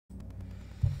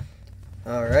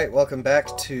Alright, welcome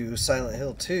back to Silent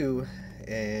Hill 2,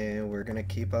 and we're gonna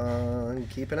keep on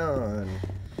keeping on.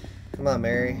 Come on,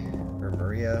 Mary, or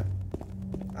Maria.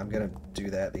 I'm gonna do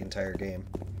that the entire game.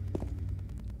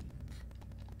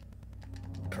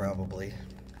 Probably.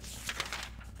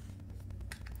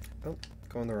 Oh,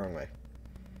 going the wrong way.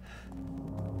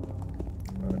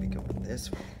 I wanna be going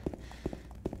this way.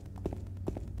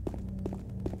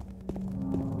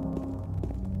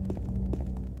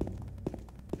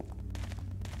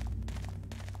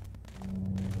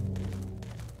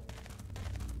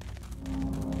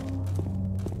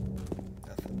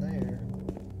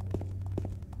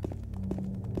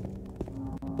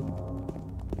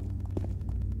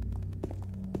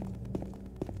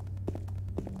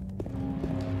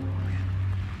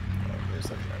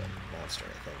 Monster,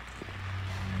 I think.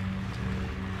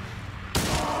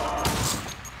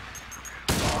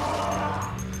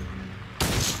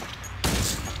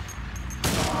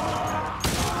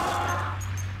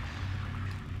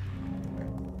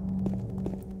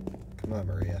 Come on,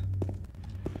 Maria.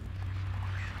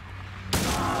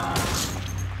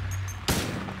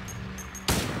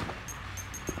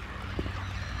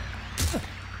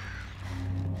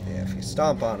 Yeah, if you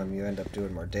stomp on him, you end up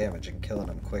doing more damage and killing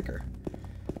him quicker.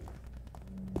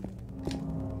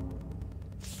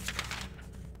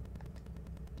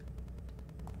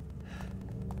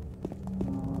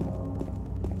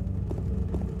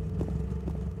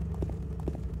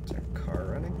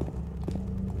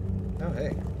 Oh,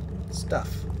 hey.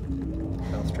 Stuff.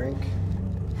 Health drink.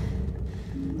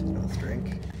 Health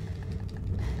drink.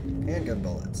 Handgun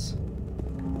bullets.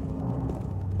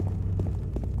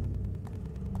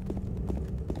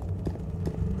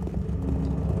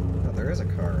 Oh, there is a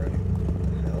car running.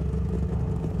 What the hell?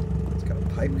 It's got a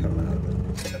pipe coming out of it.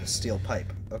 It's got a steel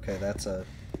pipe. Okay, that's a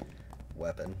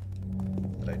weapon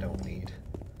that I don't need.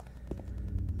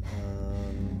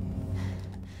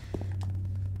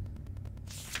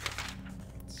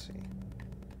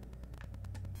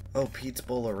 Oh, Pete's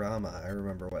Bolorama. I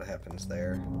remember what happens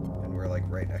there. And we're like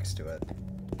right next to it.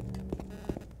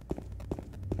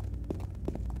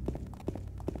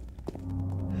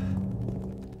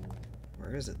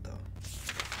 Where is it though?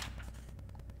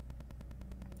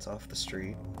 It's off the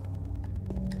street.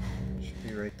 It should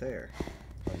be right there.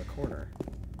 On the corner.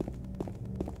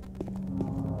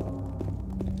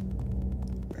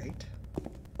 Right?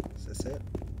 Is this it?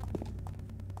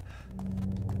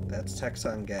 That's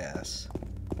Texon Gas.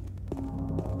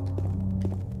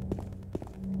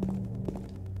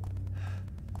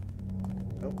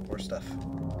 More stuff.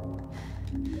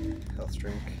 Health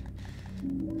drink.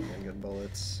 Handgun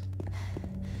bullets.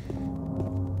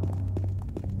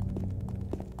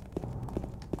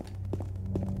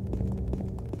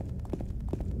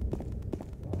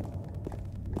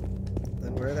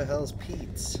 Then where the hell's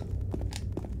Pete's?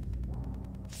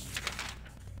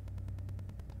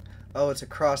 Oh, it's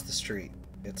across the street.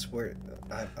 It's where...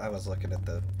 I was looking at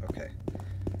the... Okay.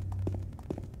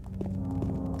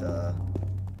 Duh.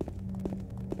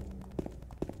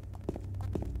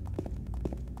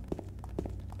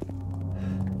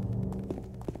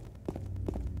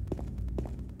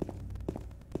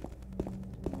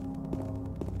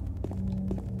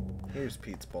 Here's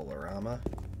Pete's Bolorama.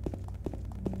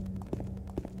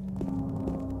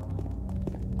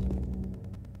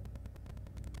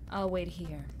 I'll wait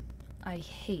here. I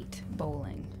hate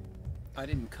bowling. I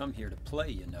didn't come here to play,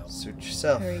 you know. Suit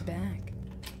yourself. Hurry back.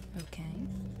 Okay.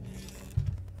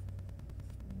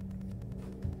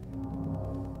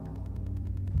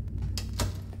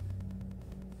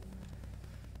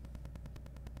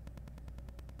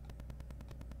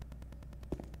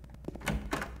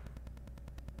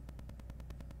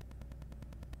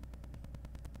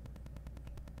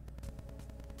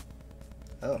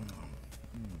 Oh.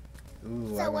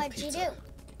 Ooh, so what'd you do?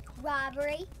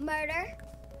 Robbery? Murder?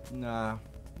 Nah,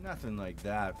 nothing like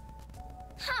that.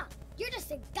 Huh, you're just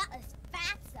a gutless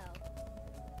fatso.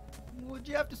 What'd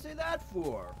you have to say that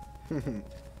for?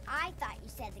 I thought you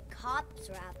said the cops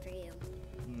were after you.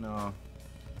 No,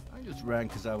 I just ran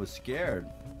because I was scared.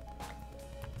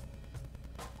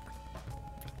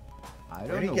 I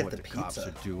don't know what the cops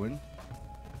are doing.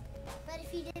 But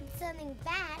if you did something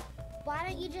bad, why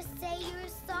don't you just say you were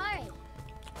sorry?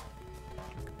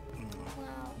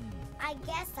 Well, I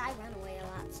guess I run away a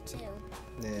lot too.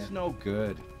 Yeah. It's no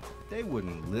good. They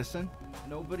wouldn't listen.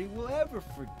 Nobody will ever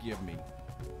forgive me.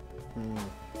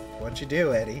 What'd you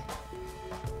do, Eddie?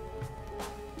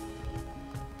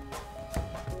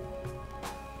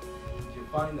 Did you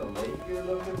find the lady you're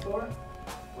looking for?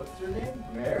 What's her name?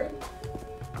 Mary?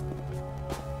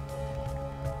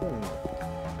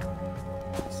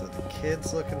 So the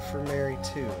Kid's looking for Mary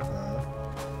too, huh?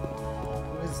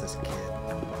 Who is this kid?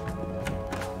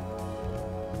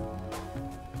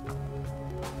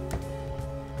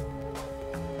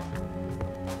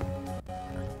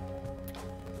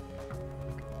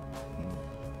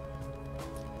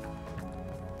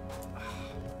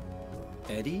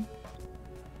 Eddie?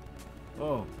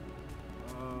 Oh,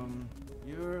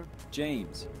 you're...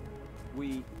 James.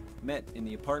 We met in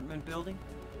the apartment building?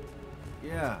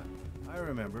 Yeah, I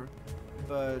remember.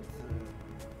 But,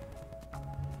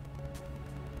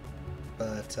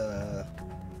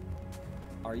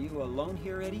 Are you alone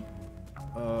here, Eddie?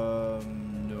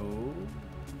 no.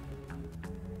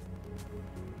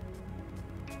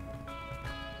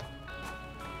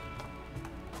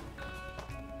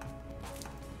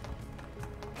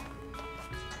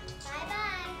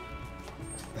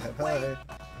 Bye-bye. Bye-bye.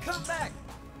 Come back!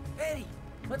 Eddie,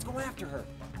 let's go after her.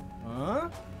 Huh?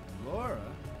 Laura?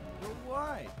 But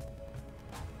why?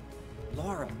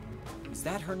 Laura, is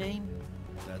that her name?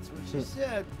 That's what she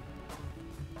said.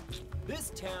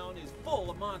 This town is full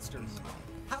of monsters.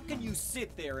 How can you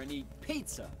sit there and eat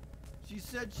pizza? She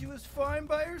said she was fine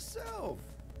by herself.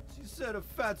 She said a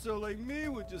fatso like me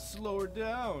would just slow her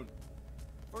down.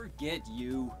 Forget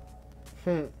you.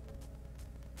 Hmm.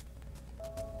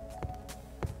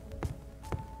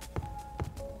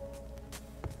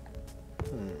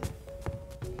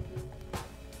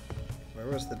 Where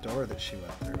was the door that she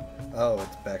went through? Oh,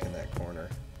 it's back in that corner.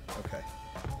 Okay.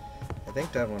 I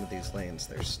think down one of these lanes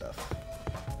there's stuff.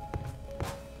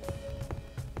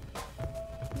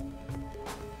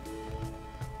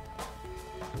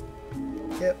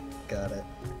 Yep, got it.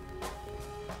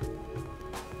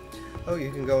 Oh,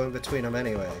 you can go in between them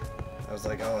anyway. I was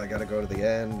like, oh, I gotta go to the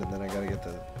end, and then I gotta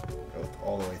go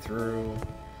all the way through.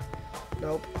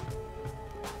 Nope.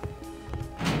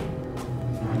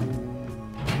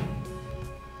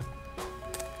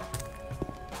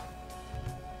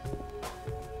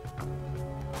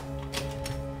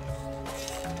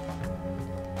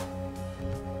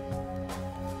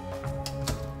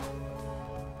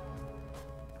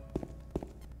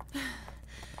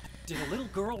 Did a little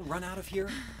girl run out of here?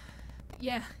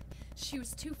 Yeah, she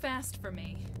was too fast for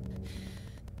me.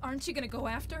 Aren't you gonna go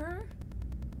after her?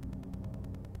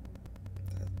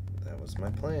 That was my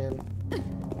plan.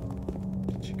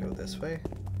 Did you go this way?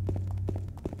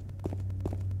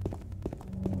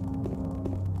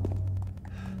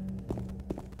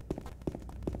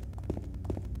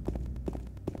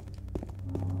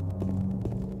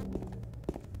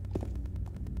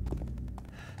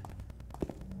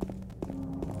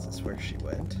 Is this where she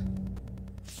went?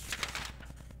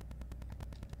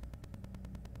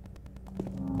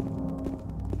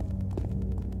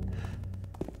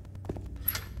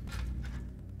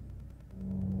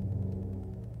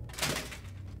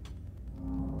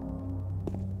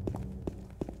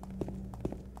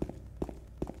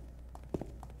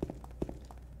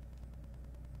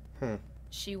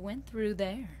 She went through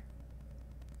there.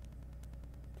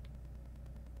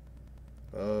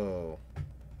 Oh.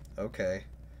 Okay.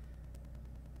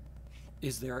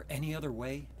 Is there any other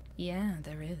way? Yeah,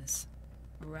 there is.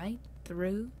 Right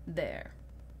through there.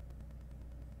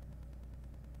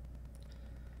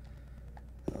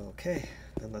 Okay,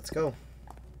 then let's go.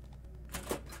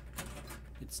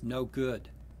 It's no good.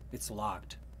 It's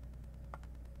locked.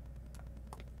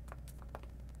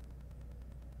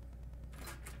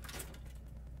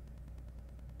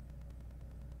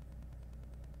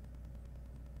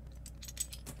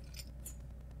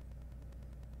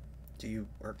 Do you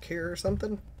work here or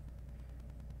something?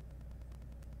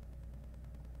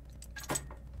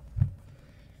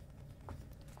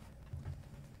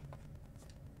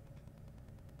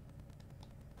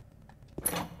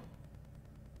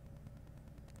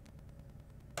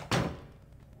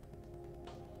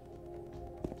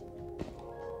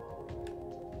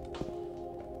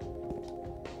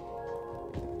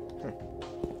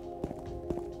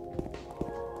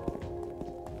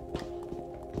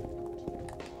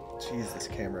 Jeez, this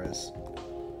camera is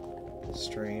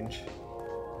strange.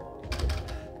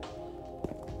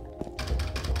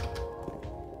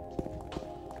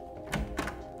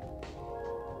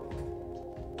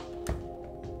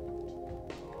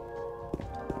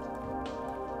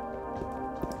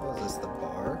 Oh, is this the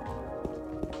bar?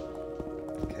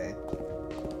 Okay.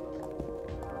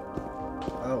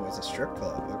 Oh, it's a strip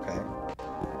club. Okay.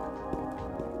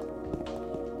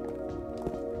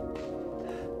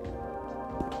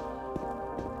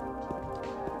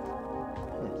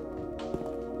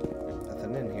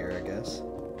 Nothing in here, I guess.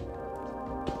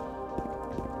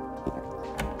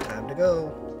 Time to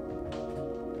go.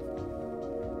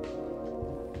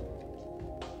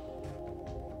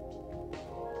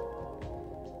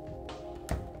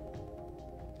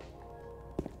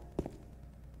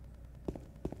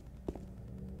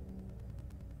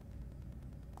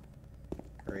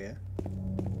 Maria.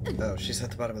 Oh, she's at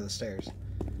the bottom of the stairs.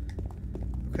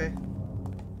 Okay.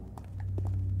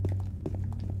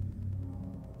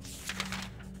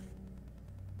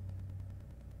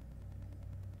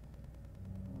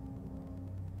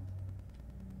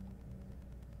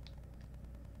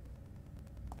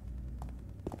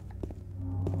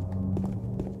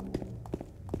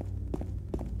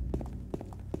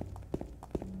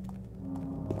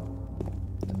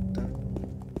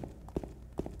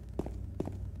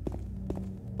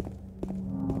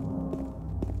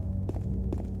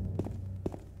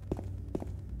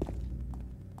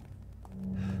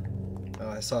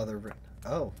 I saw the...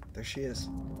 Oh, there she is.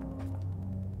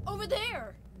 Over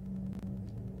there!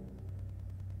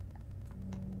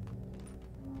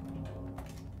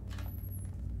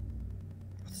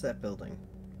 What's that building?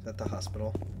 Is that the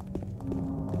hospital?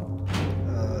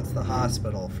 Oh, it's the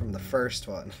hospital from the first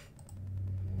one.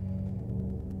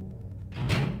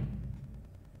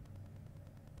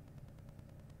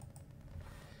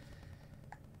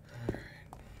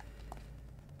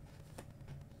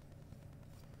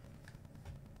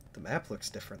 The map looks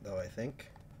different, though, I think.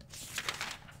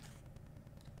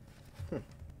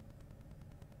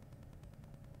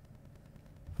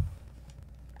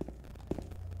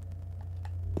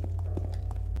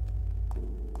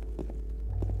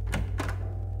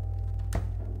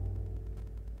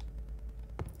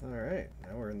 Alright,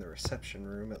 now we're in the reception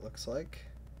room, it looks like.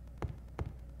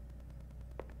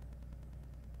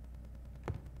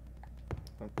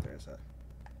 Oh, there's a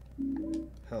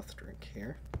health drink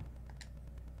here.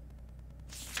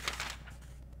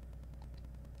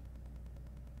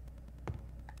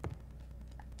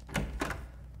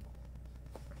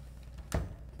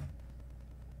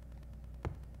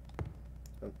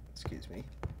 Oh, excuse me.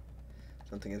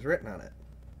 Something is written on it.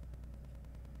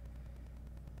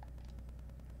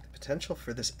 The potential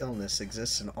for this illness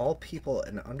exists in all people,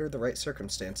 and under the right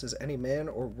circumstances, any man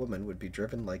or woman would be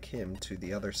driven like him to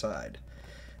the other side.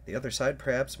 The other side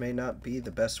perhaps may not be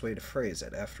the best way to phrase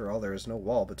it. After all, there is no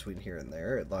wall between here and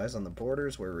there. It lies on the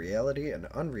borders where reality and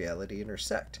unreality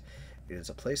intersect. It is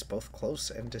a place both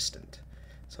close and distant.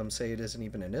 Some say it isn't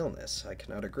even an illness. I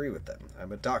cannot agree with them.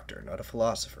 I'm a doctor, not a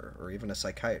philosopher, or even a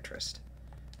psychiatrist.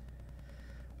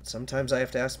 But sometimes I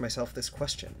have to ask myself this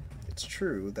question. It's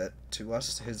true that to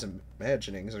us his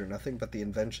imaginings are nothing but the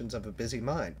inventions of a busy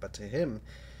mind, but to him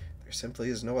there simply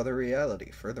is no other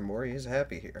reality. Furthermore, he is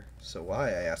happy here. So why,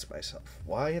 I ask myself,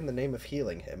 why in the name of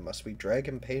healing him must we drag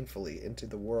him painfully into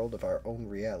the world of our own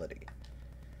reality?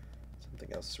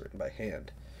 Something else is written by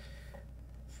hand.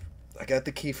 I got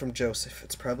the key from Joseph.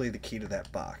 It's probably the key to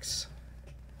that box.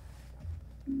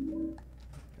 Alright,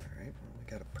 well, we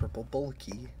got a purple bull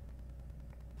key.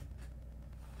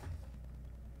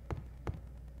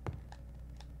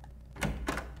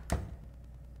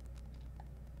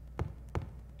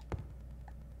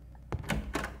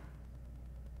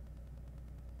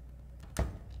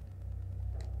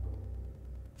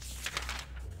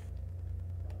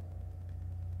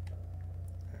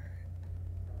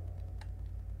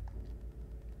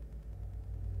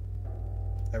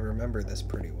 I remember this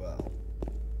pretty well.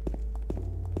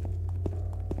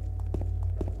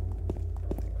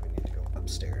 I think we need to go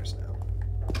upstairs now.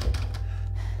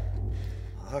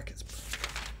 Lock is...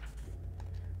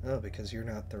 Oh, because you're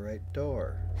not the right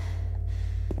door.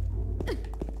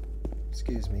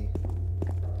 Excuse me.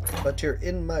 But you're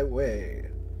in my way.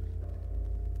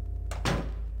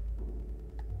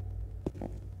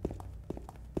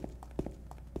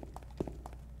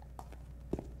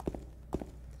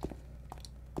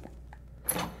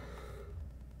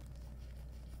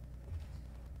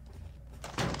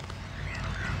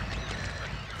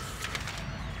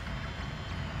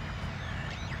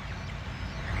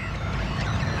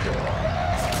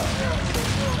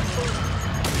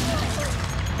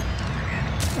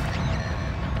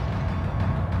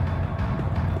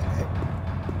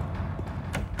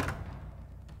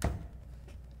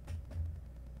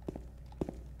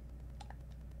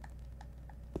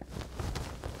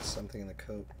 Something in the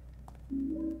coat.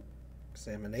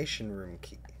 Examination room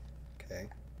key. Okay.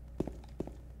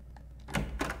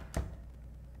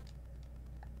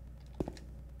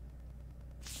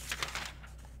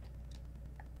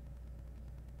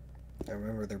 I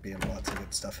remember there being lots of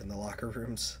good stuff in the locker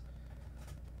rooms.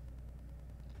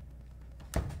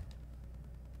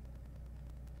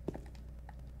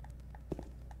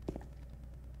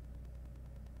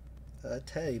 A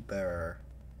teddy bear.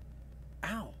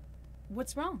 Ow!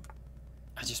 What's wrong?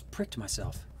 I just pricked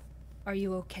myself. Are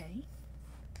you okay?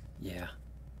 Yeah.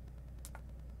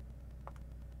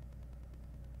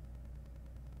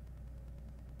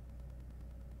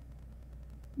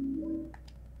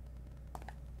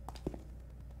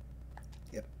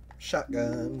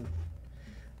 shotgun.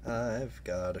 I've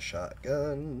got a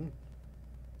shotgun.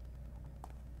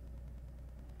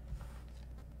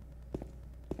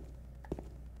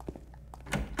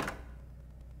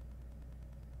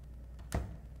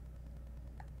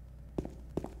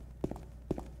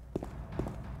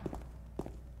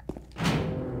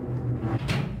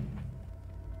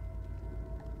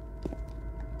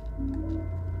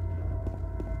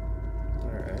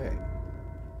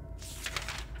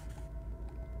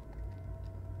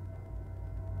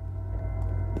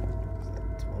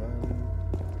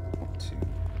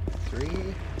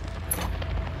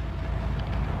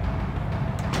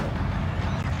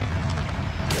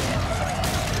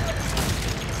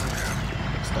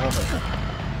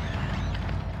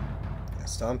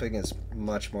 Stomping is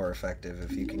much more effective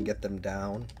if you can get them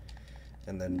down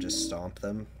and then just stomp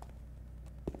them.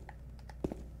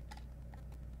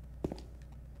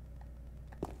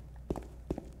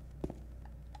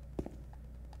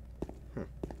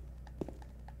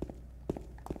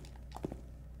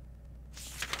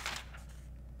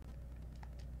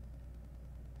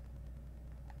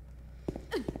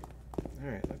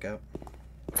 Alright, look out.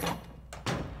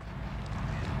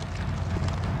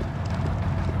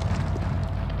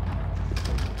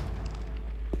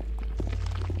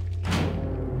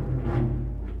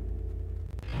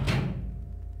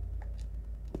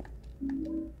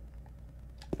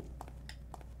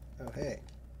 Oh, hey.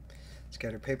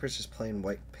 Scattered paper is just plain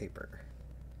white paper.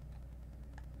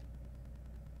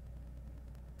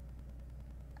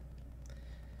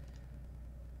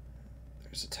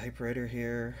 There's a typewriter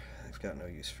here. I've got no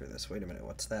use for this. Wait a minute,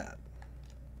 what's that?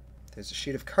 There's a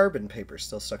sheet of carbon paper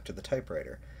still stuck to the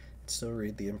typewriter. I can still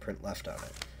read the imprint left on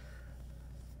it.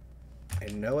 I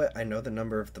know it. I know the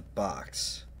number of the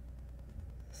box.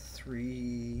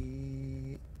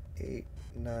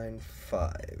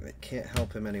 3895. It can't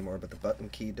help him anymore, but the button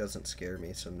key doesn't scare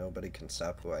me, so nobody can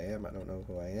stop who I am. I don't know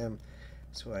who I am.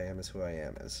 So who I am is who I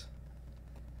am is.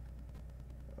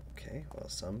 Okay, well,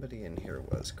 somebody in here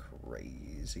was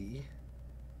crazy.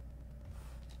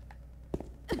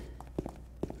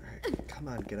 Alright, come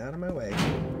on, get out of my way.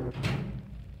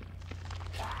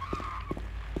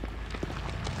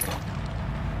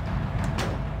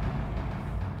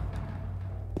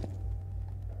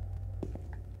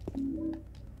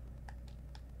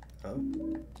 Oh,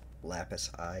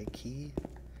 lapis eye key?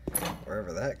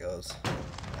 Wherever that goes. I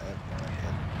have no idea.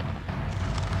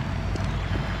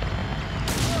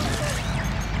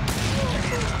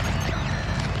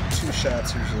 2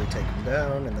 shots usually take him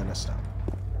down, and then a stop.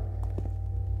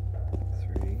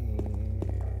 3,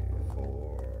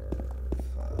 4,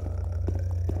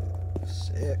 5,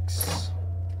 6.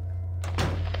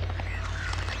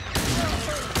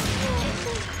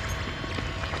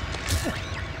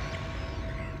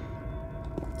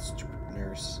 Stupid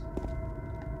nurse.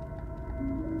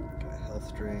 Got a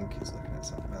health drink. He's looking at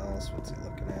something else. What's he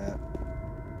looking at?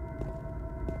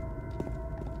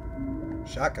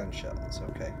 Shotgun shells,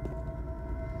 okay.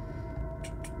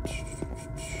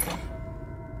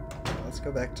 Let's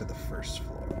go back to the first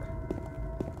floor.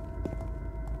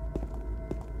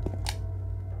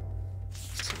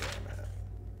 Let's see where I'm at.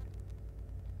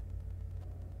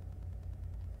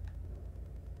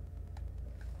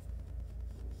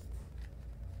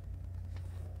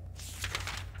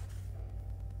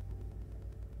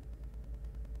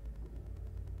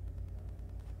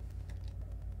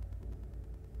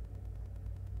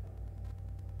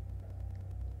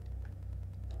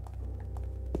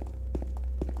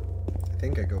 I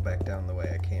think I go back down the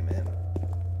way I came in.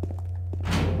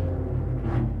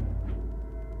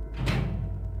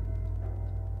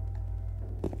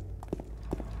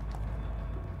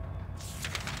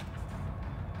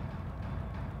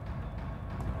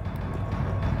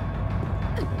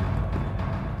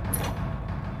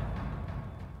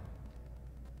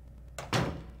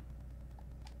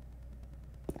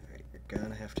 Alright, you're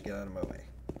gonna have to get out of my way.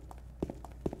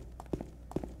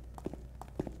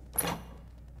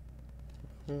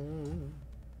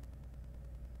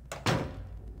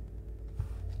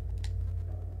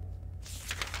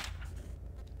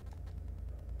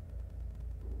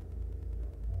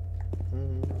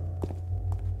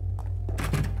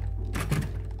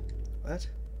 What?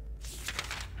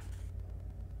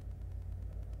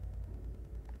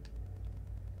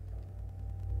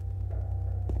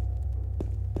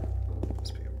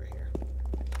 Must be over here.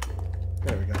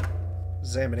 There we go.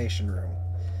 Examination room.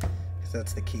 Because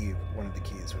that's the key, one of the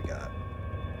keys we got.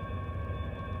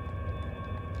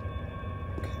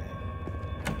 Okay.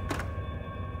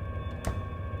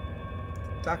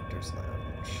 Doctor's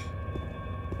lounge.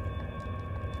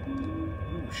 Ooh,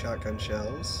 shotgun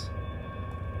shells.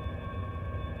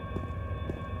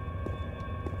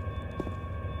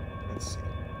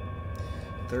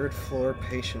 Third floor,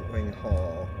 patient wing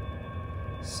hall.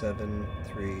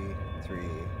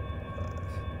 7335. I'm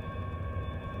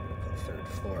gonna put third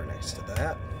floor next to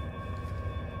that.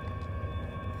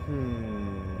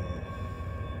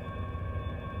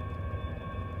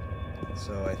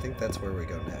 So I think that's where we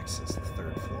go next, is the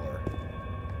third floor.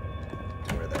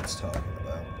 To where that's talking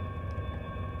about.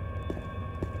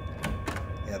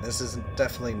 Yeah, this is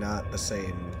definitely not the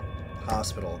same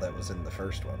hospital that was in the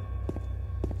first one.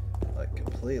 Like,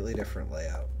 completely different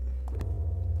layout.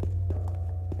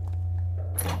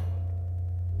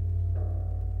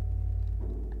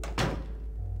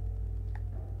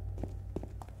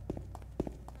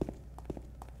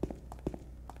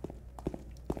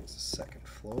 There's the second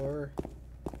floor.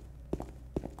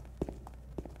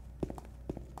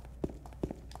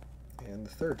 And the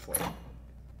third floor.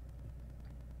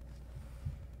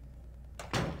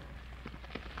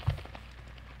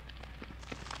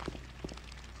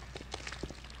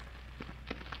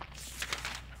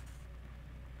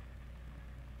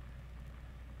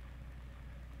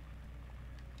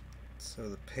 So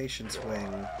the patient's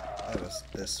wing, that was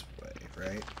this way,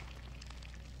 right?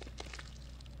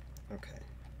 Okay.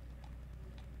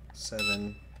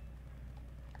 7,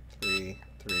 3,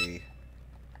 3,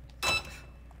 5.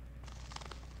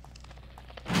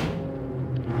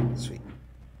 Sweet.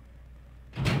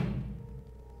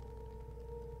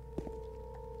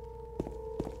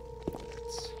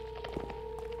 That's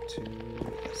 2,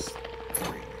 that's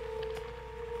 3.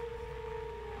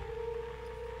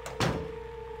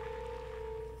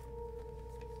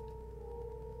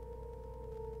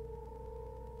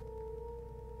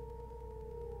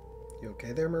 You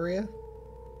okay there, Maria?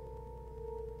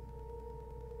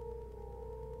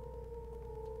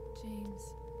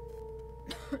 James.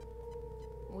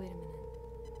 Wait a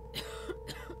minute.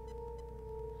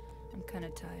 I'm kind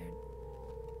of tired.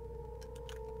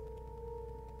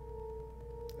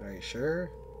 Are you sure?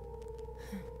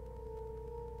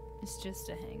 It's just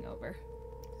a hangover.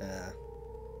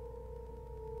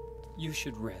 You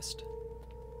should rest.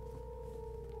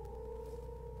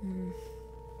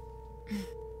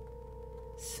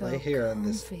 So Lay here on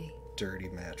this comfy. dirty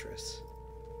mattress.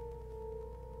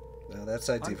 No, that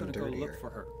side's I'm even gonna go dirtier. look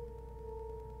for her.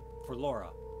 For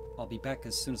Laura. I'll be back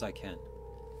as soon as I can.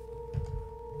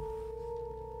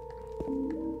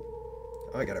 Oh,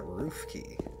 I got a roof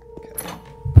key. Okay.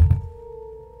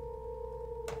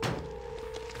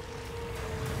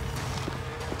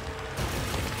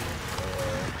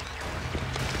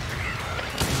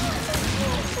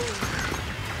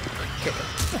 Kick it.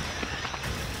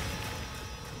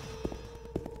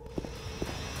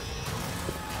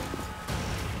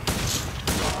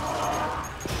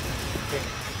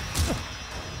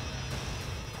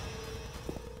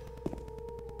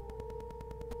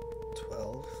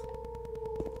 12.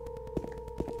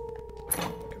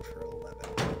 Looking for 11.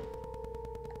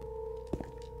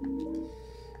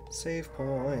 Save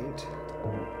point.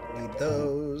 Need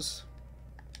those.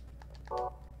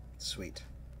 Sweet.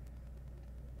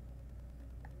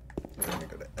 We're gonna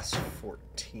go to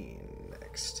S14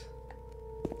 next.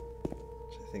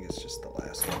 Which I think is just the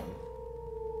last one.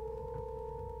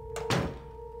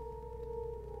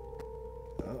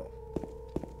 Oh.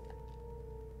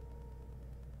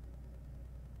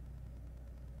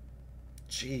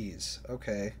 Jeez,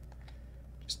 okay.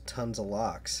 Just tons of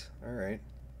locks. Alright.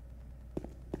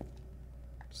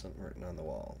 Something written on the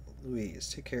wall.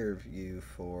 Louise, take care of you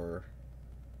for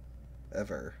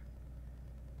ever.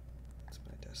 That's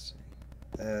my destiny.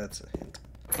 That's a hint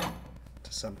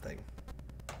to something.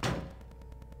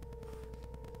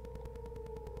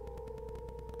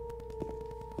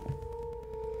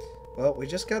 Well, we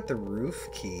just got the roof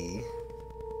key.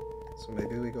 So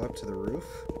maybe we go up to the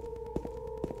roof?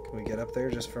 Can we get up there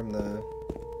just from the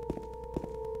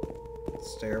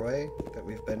stairway that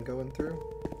we've been going through?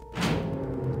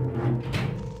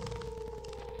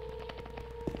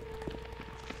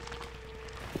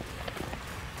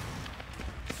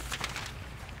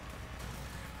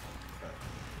 Oh.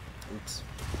 Oops.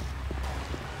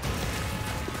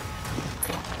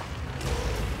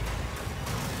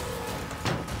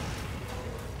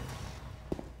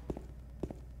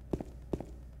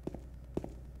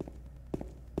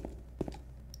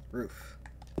 Roof.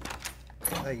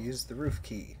 I used the roof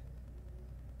key.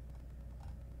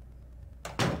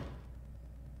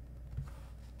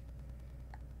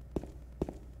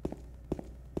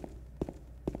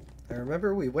 I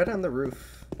remember we went on the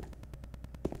roof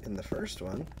in the first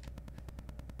one.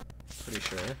 Pretty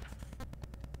sure.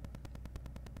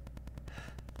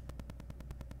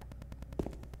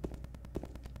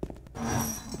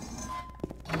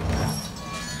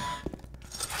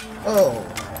 Oh!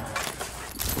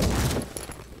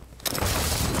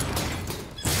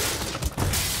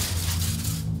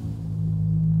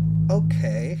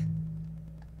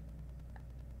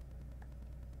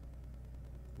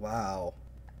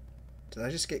 Did I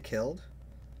just get killed?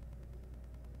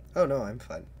 Oh no, I'm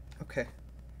fine. Okay.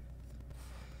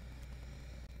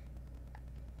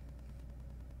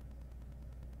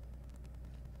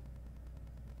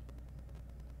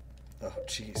 Oh,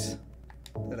 jeez.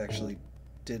 That actually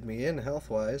did me in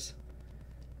health-wise.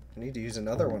 I need to use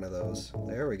another one of those.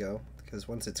 There we go. Because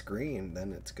once it's green,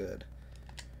 then it's good.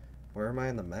 Where am I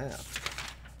on the map?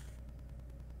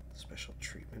 Special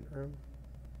treatment room?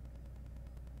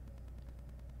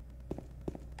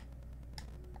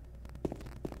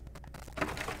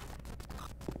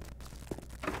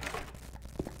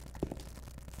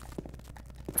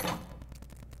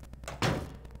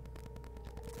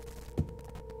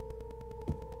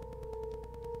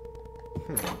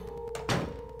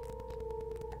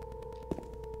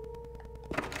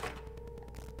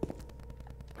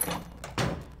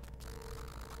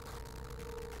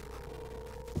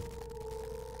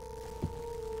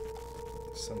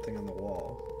 Something on the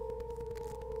wall.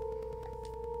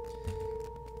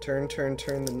 Turn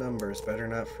the numbers. Better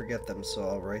not forget them, so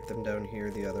I'll write them down here.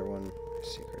 The other one, my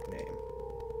secret name.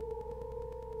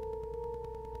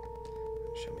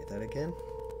 Show me that again.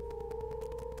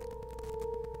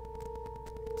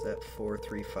 Is that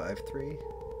 4353?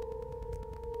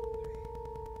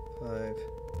 5,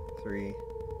 3,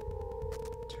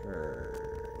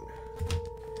 turn.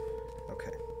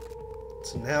 Okay.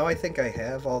 So now I think I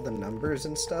have all the numbers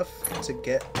and stuff to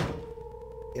get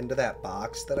into that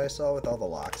box that I saw with all the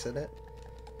locks in it.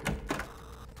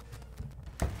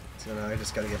 So now I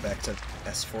just gotta get back to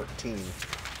S14.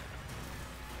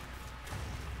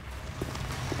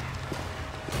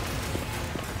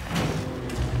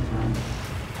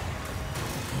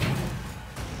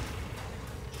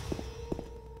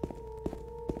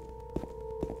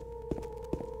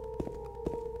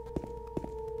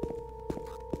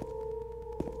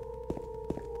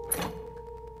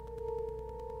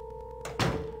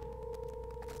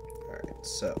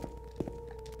 So,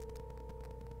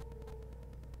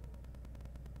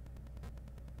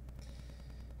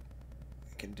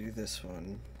 I can do this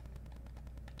one.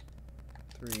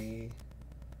 3,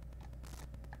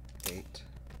 8,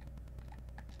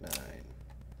 9,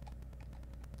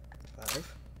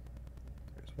 5.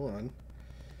 There's 1.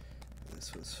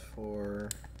 This was 4.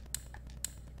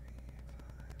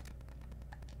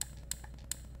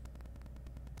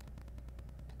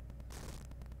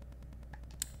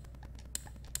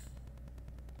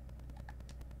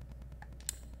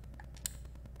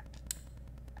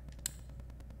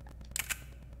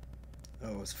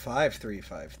 Oh, it was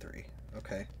 5353.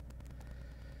 Okay.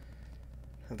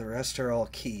 And the rest are all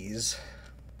keys.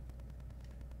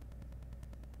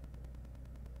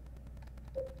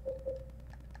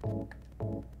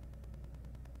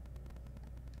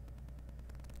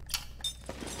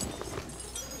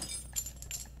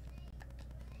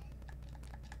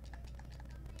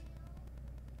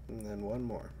 And then one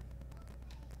more.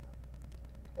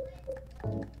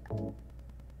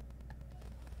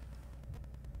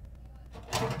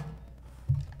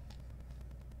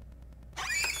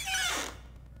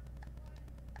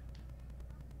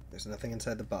 There's nothing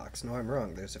inside the box. No, I'm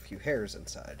wrong. There's a few hairs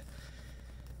inside.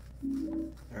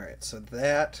 Alright, so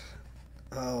that...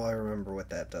 Oh, I remember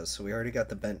what that does. So we already got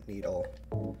the bent needle.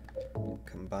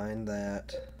 Combine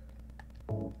that.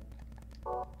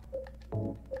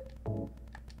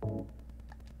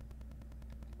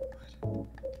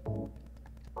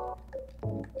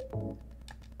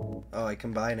 Oh, I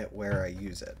combine it where I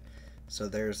use it. So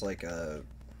there's like a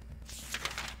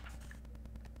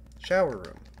shower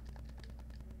room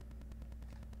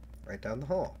right down the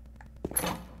hall.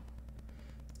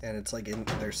 And it's like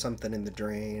there's something in the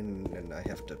drain and I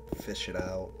have to fish it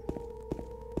out.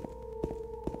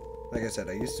 Like I said,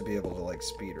 I used to be able to like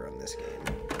speed run this game.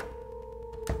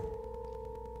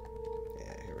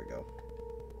 Yeah, here we go.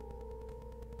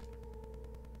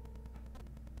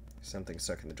 Something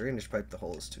stuck in the drainage pipe. The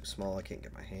hole is too small. I can't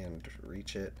get my hand to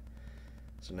reach it.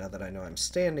 So now that I know I'm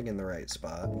standing in the right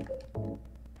spot,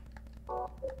 I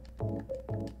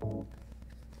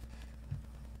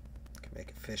can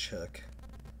make a fish hook.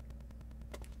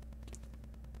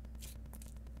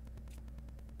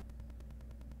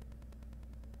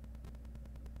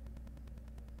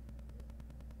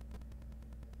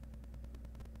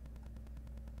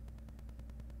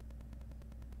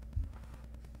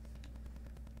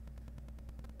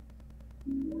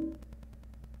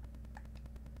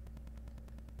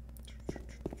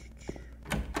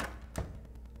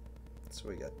 So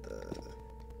we got the...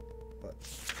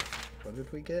 What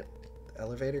did we get? The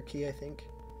elevator key, I think?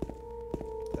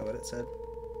 Is that what it said?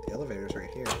 The elevator's right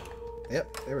here.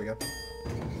 Yep, there we go.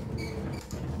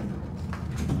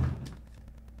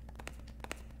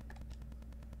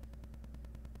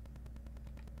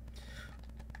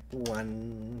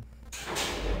 one.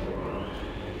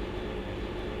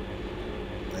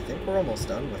 I think we're almost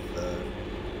done with the...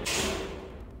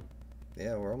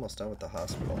 Yeah, we're almost done with the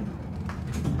hospital.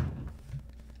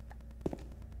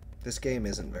 This game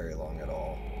isn't very long at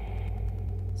all.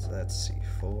 So that's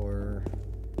C4.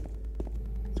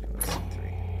 Let's go to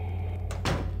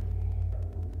C3.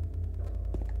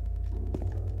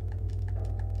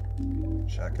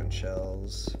 Shotgun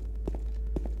shells.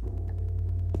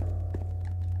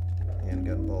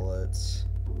 Handgun bullets.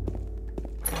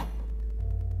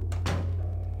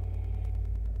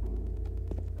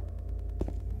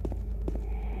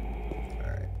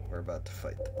 Alright, we're about to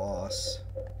fight the boss.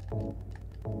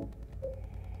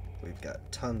 We've got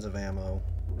tons of ammo.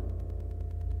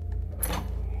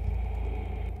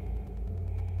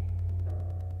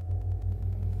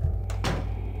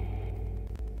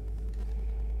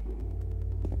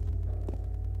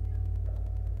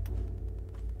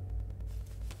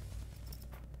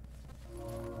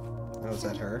 Oh, is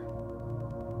that her?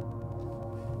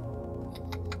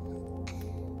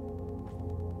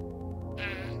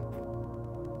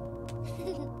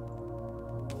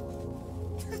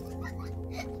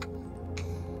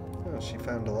 Oh, she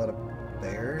found a lot of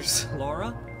bears.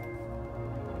 Laura?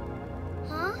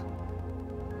 Huh?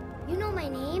 You know my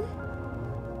name?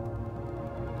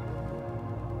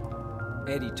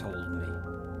 Eddie told me.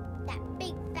 That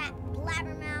big fat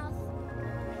blabbermouth.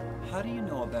 How do you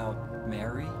know about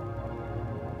Mary?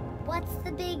 What's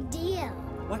the big deal?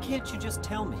 Why can't you just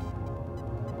tell me?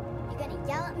 You gonna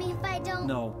yell at me if I don't?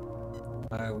 No,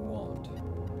 I won't.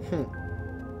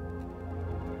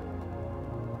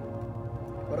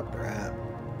 What a brat.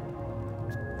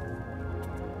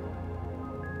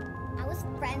 I was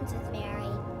friends with Mary.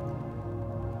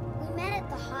 We met at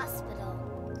the hospital.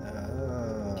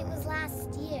 It was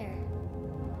last year.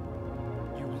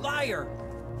 You liar!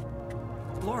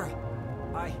 Laura,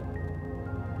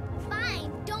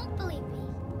 Fine, don't believe me.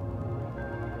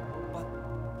 But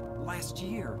last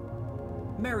year,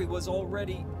 Mary was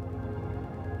already...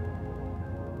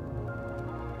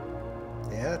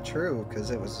 Yeah, true,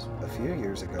 because it was a few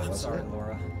years ago, I'm wasn't sorry, it?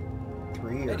 Laura.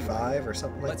 3 or Anyway, 5 or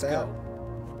something like Let's that. go.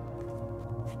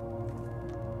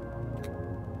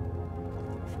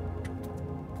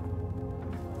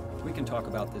 We can talk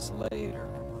about this later.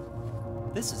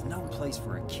 This is no place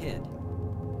for a kid.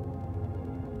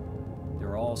 There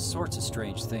are all sorts of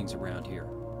strange things around here.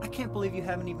 I can't believe you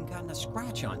haven't even gotten a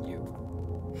scratch on you.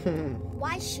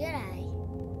 Why should I?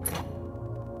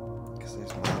 Because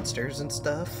there's monsters and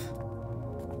stuff.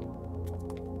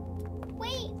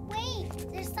 Wait,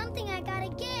 there's something I gotta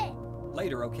get.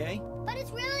 Later, okay? But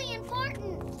it's really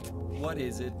important. What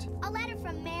is it? A letter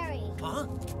from Mary. Huh?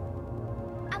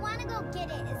 I wanna go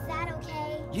get it. Is that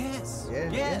okay? Yes. Yeah,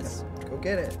 Yes. yeah. Go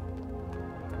get it.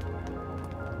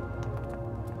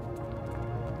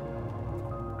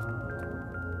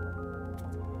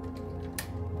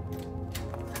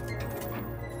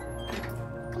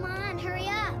 Come on, hurry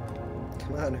up.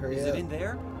 Come on, hurry Is up. it in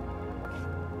there?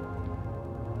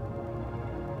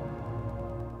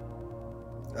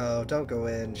 Oh, don't go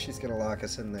in. She's gonna lock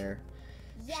us in there.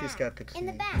 Yeah, She's got the key. in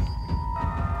the back.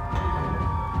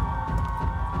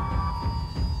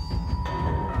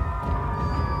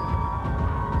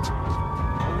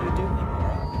 What are you doing,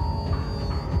 Laura?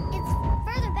 It's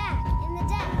further back, in the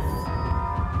desk.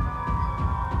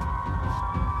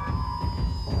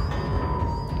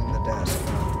 In the desk.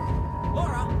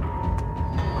 Laura!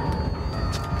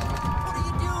 What are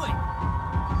you doing?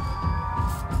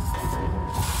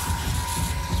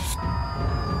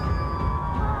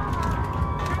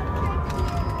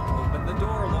 Open the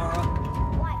door, Laura.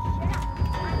 Why should I?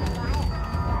 I'm a liar,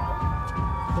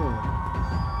 Hmm. right?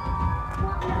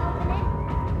 Want me to open it?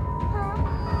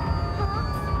 Huh?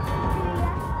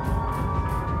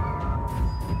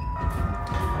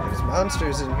 There's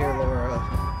monsters in here, Laura.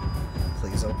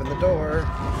 Please open the door.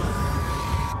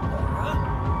 Laura?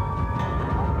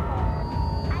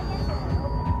 I guess I can open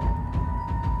it.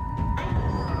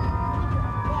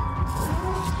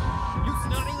 You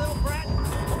snotty little brat!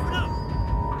 Open up!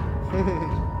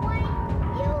 Why?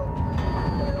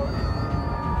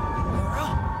 Laura?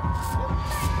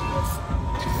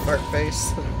 Fart face.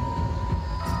 It's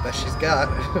the best she's got.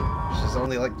 She's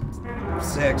only like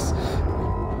 6.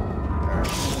 Alright.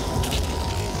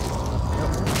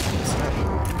 Nope. It's not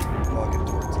walking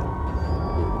towards it.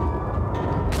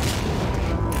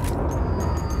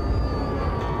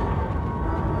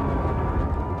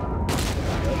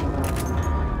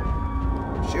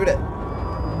 Shoot it.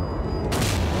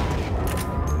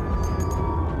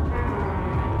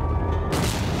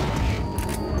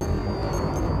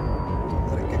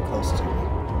 Let it get close to me.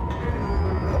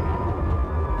 Nope.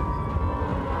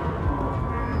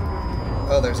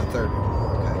 Oh, there's a third one.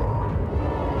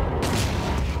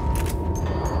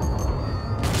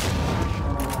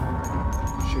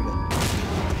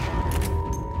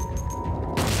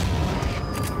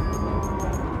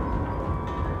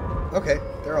 Okay,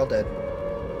 they're all dead.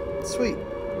 Sweet.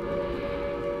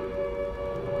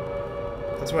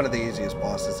 That's one of the easiest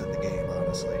bosses in the game,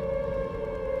 honestly.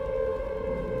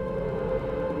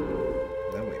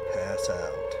 Then we pass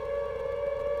out.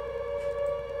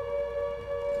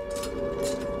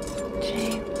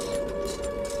 James.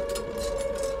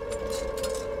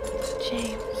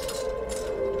 James.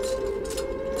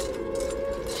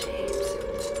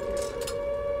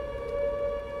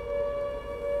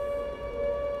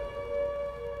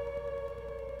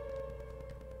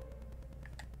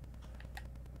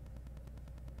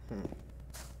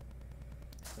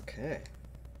 Okay.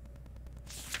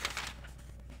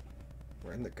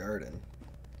 We're in the garden.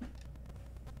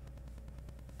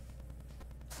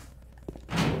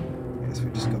 I guess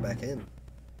we just go back in.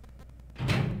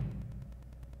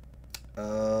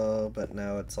 But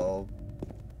now it's all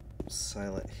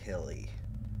Silent Hilly.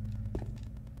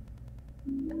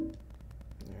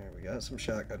 There, we got some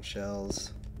shotgun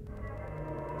shells.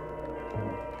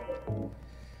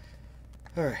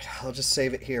 Alright, I'll just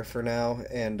save it here for now,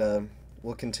 and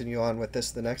we'll continue on with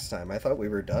this the next time. I thought we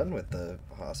were done with the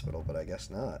hospital, but I guess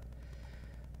not.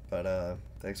 But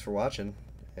thanks for watching,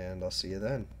 and I'll see you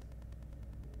then.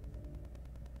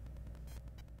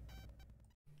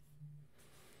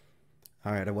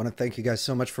 Alright, I want to thank you guys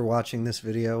so much for watching this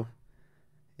video.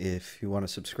 If you want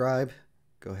to subscribe,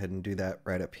 go ahead and do that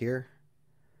right up here.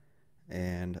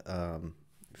 And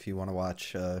if you want to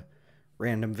watch a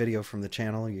random video from the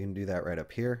channel, you can do that right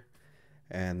up here.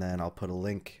 And then I'll put a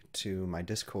link to my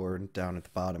Discord down at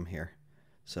the bottom here.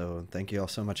 So thank you all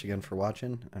so much again for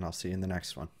watching, and I'll see you in the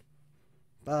next one.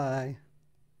 Bye!